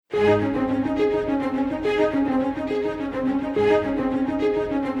In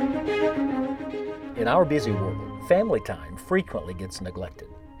our busy world, family time frequently gets neglected.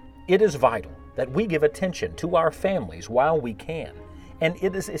 It is vital that we give attention to our families while we can, and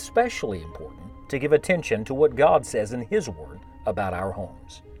it is especially important to give attention to what God says in His Word about our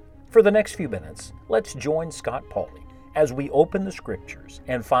homes. For the next few minutes, let's join Scott Pauley as we open the Scriptures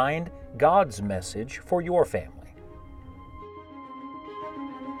and find God's message for your family.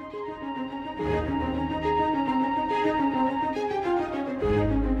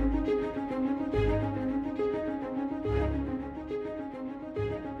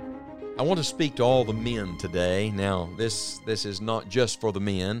 I want to speak to all the men today. Now, this is not just for the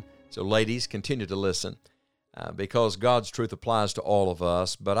men, so ladies, continue to listen because God's truth applies to all of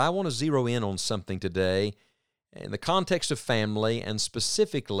us. But I want to zero in on something today in the context of family, and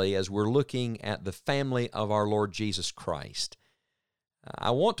specifically as we're looking at the family of our Lord Jesus Christ.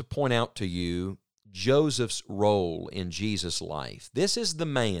 I want to point out to you Joseph's role in Jesus' life. This is the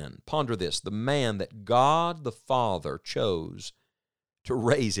man, ponder this, the man that God the Father chose to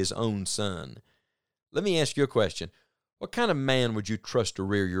raise his own son. Let me ask you a question. What kind of man would you trust to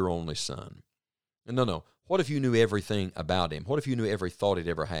rear your only son? No. What if you knew everything about him? What if you knew every thought he'd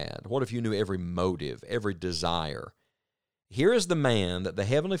ever had? What if you knew every motive, every desire? Here is the man that the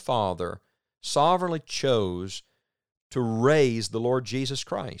Heavenly Father sovereignly chose to raise the Lord Jesus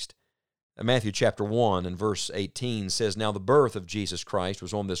Christ. Matthew chapter 1 and verse 18 says, "Now the birth of Jesus Christ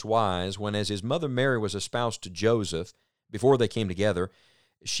was on this wise, when as his mother Mary was espoused to Joseph, before they came together,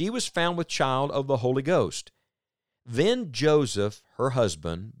 she was found with child of the Holy Ghost. Then Joseph, her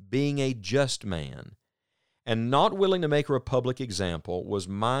husband, being a just man, and not willing to make her a public example, was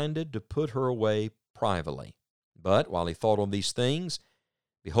minded to put her away privately. But while he thought on these things,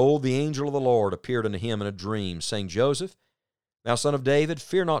 behold, the angel of the Lord appeared unto him in a dream, saying, Joseph, thou son of David,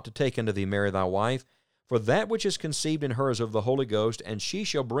 fear not to take unto thee Mary thy wife, for that which is conceived in her is of the Holy Ghost, and she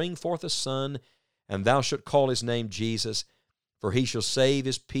shall bring forth a son, and thou shalt call his name Jesus, for he shall save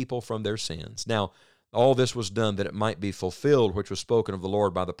his people from their sins." Now, all this was done that it might be fulfilled, which was spoken of the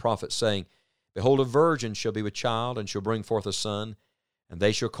Lord by the prophet, saying, "Behold, a virgin shall be with child, and shall bring forth a son, and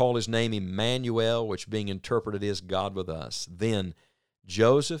they shall call his name Emmanuel," which being interpreted is God with us. Then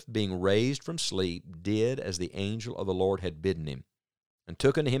Joseph, being raised from sleep, did as the angel of the Lord had bidden him, and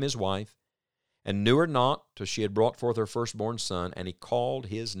took unto him his wife, and knew her not till she had brought forth her firstborn son, and he called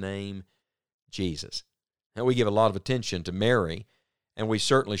his name Jesus. Now, we give a lot of attention to Mary, and we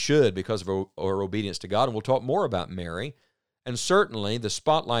certainly should because of our obedience to God, and we'll talk more about Mary. And certainly the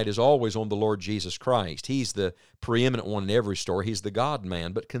spotlight is always on the Lord Jesus Christ. He's the preeminent one in every story. He's the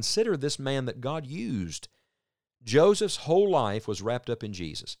God-man. But consider this man that God used. Joseph's whole life was wrapped up in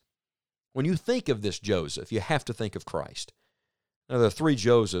Jesus. When you think of this Joseph, you have to think of Christ. Now, there are three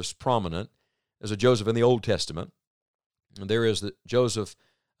Josephs prominent. There's a Joseph in the Old Testament, and there is the Joseph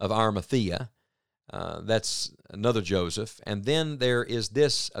of Arimathea. That's another Joseph. And then there is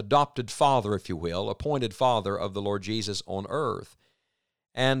this adopted father, if you will, appointed father of the Lord Jesus on earth.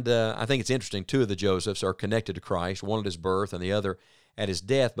 And I think it's interesting, two of the Josephs are connected to Christ, one at his birth and the other at his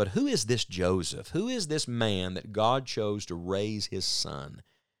death. But who is this Joseph? Who is this man that God chose to raise his son?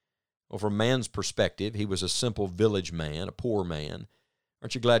 Well, from man's perspective, he was a simple village man, a poor man.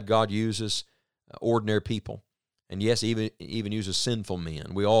 Aren't you glad God uses ordinary people? And yes, even uses sinful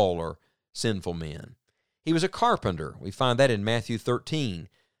men. We all are sinful men. He was a carpenter. We find that in Matthew 13,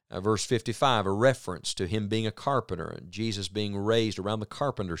 verse 55, a reference to him being a carpenter and Jesus being raised around the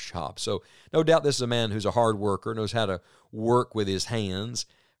carpenter shop. So no doubt this is a man who's a hard worker, knows how to work with his hands.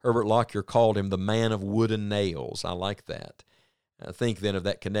 Herbert Lockyer called him the man of wood and nails. I like that. Think then of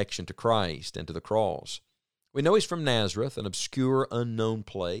that connection to Christ and to the cross. We know he's from Nazareth, an obscure, unknown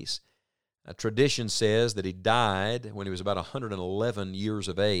place. Tradition says that he died when he was about 111 years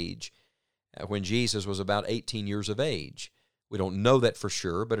of age, when Jesus was about 18 years of age. We don't know that for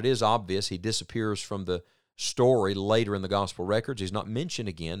sure, but it is obvious he disappears from the story later in the gospel records. He's not mentioned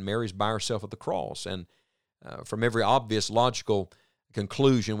again. Mary's by herself at the cross. And from every obvious logical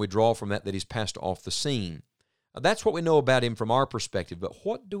conclusion, we draw from that he's passed off the scene. That's what we know about him from our perspective, but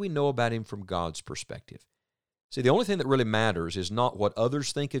what do we know about him from God's perspective? See, the only thing that really matters is not what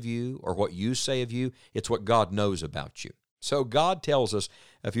others think of you or what you say of you. It's what God knows about you. So God tells us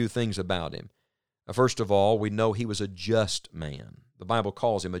a few things about him. First of all, we know he was a just man. The Bible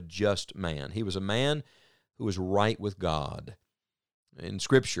calls him a just man. He was a man who was right with God. In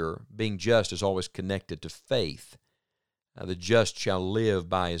Scripture, being just is always connected to faith. The just shall live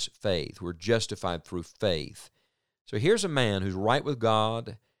by his faith. We're justified through faith. So here's a man who's right with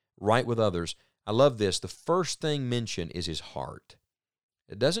God, right with others. I love this. The first thing mentioned is his heart.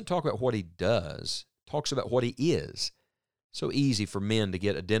 It doesn't talk about what he does. It talks about what he is. So easy for men to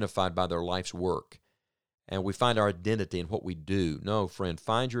get identified by their life's work. And we find our identity in what we do. No, friend,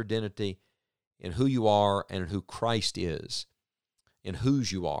 find your identity in who you are and in who Christ is, in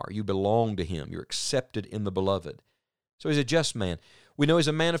whose you are. You belong to him. You're accepted in the beloved. So he's a just man. We know he's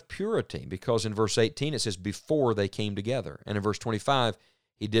a man of purity because in verse 18 it says, before they came together. And in verse 25,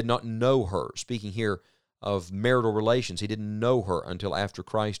 he did not know her. Speaking here of marital relations, he didn't know her until after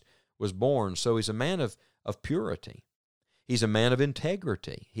Christ was born. So he's a man of purity. He's a man of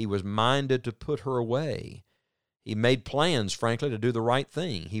integrity. He was minded to put her away. He made plans, frankly, to do the right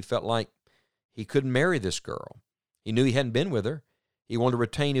thing. He felt like he couldn't marry this girl. He knew he hadn't been with her. He wanted to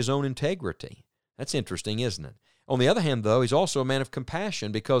retain his own integrity. That's interesting, isn't it? On the other hand, though, he's also a man of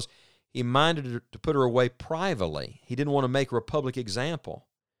compassion because he minded to put her away privately. He didn't want to make her a public example.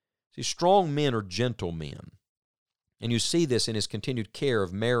 See, strong men are gentle men. And you see this in his continued care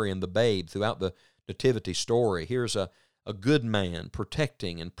of Mary and the babe throughout the nativity story. Here's a good man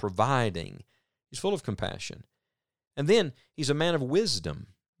protecting and providing. He's full of compassion. And then he's a man of wisdom.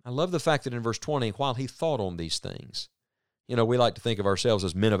 I love the fact that in verse 20, while he thought on these things, you know, we like to think of ourselves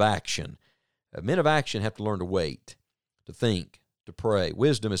as men of action. Men of action have to learn to wait, to think, to pray.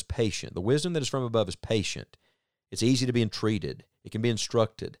 Wisdom is patient. The wisdom that is from above is patient. It's easy to be entreated. It can be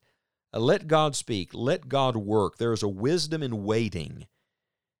instructed. Let God speak. Let God work. There is a wisdom in waiting.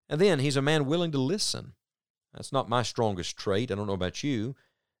 And then he's a man willing to listen. That's not my strongest trait. I don't know about you.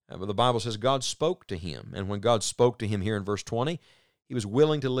 But the Bible says God spoke to him. And when God spoke to him here in verse 20, he was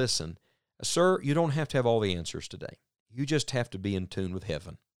willing to listen. Sir, you don't have to have all the answers today. You just have to be in tune with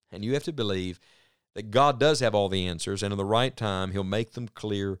heaven. And you have to believe that God does have all the answers, and in the right time, he'll make them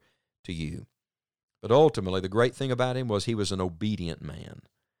clear to you. But ultimately, the great thing about him was he was an obedient man.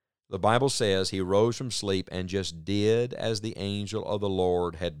 The Bible says he rose from sleep and just did as the angel of the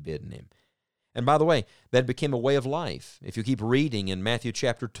Lord had bidden him. And by the way, that became a way of life. If you keep reading in Matthew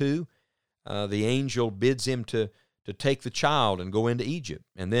chapter 2, the angel bids him to take the child and go into Egypt.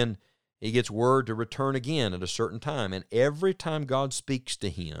 And then he gets word to return again at a certain time. And every time God speaks to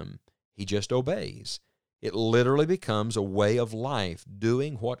him, he just obeys. It literally becomes a way of life,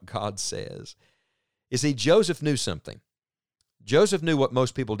 doing what God says. You see, Joseph knew something. Joseph knew what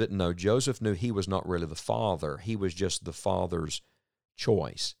most people didn't know. Joseph knew he was not really the father. He was just the father's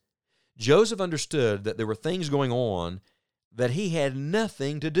choice. Joseph understood that there were things going on that he had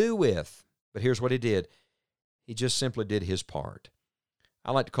nothing to do with. But here's what he did. He just simply did his part.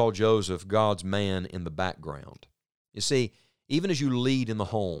 I like to call Joseph God's man in the background. You see, even as you lead in the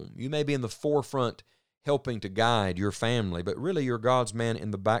home, you may be in the forefront helping to guide your family, but really you're God's man in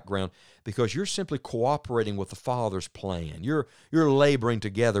the background because you're simply cooperating with the Father's plan. You're laboring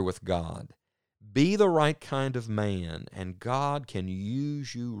together with God. Be the right kind of man, and God can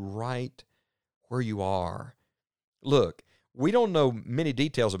use you right where you are. Look, we don't know many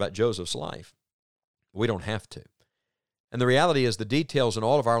details about Joseph's life. We don't have to. And the reality is the details in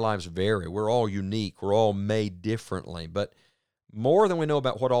all of our lives vary. We're all unique. We're all made differently. But more than we know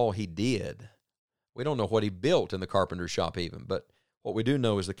about what all he did, we don't know what he built in the carpenter's shop even. But what we do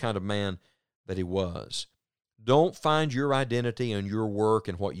know is the kind of man that he was. Don't find your identity in your work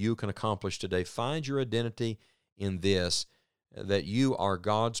and what you can accomplish today. Find your identity in this, that you are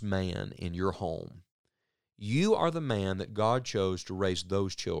God's man in your home. You are the man that God chose to raise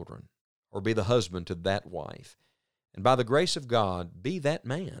those children or be the husband to that wife. And by the grace of God, be that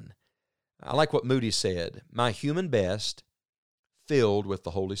man. I like what Moody said, my human best filled with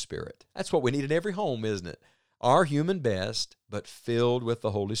the Holy Spirit. That's what we need in every home, isn't it? Our human best, but filled with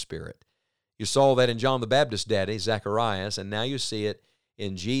the Holy Spirit. You saw that in John the Baptist's daddy, Zacharias, and now you see it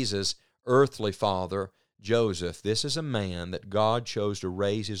in Jesus' earthly father, Joseph. This is a man that God chose to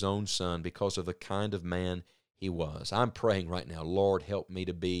raise his own son because of the kind of man he was. I'm praying right now, Lord, help me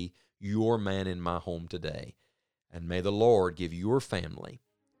to be your man in my home today. And may the Lord give your family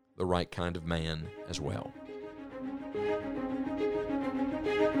the right kind of man as well.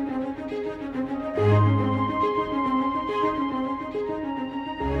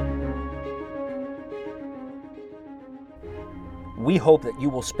 We hope that you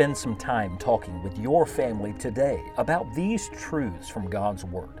will spend some time talking with your family today about these truths from God's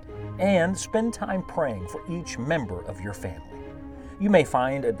Word, and spend time praying for each member of your family. You may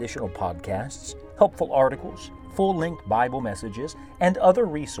find additional podcasts, helpful articles, full-length Bible messages, and other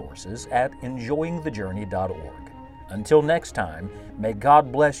resources at enjoyingthejourney.org. Until next time, may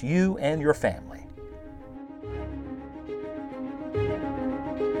God bless you and your family.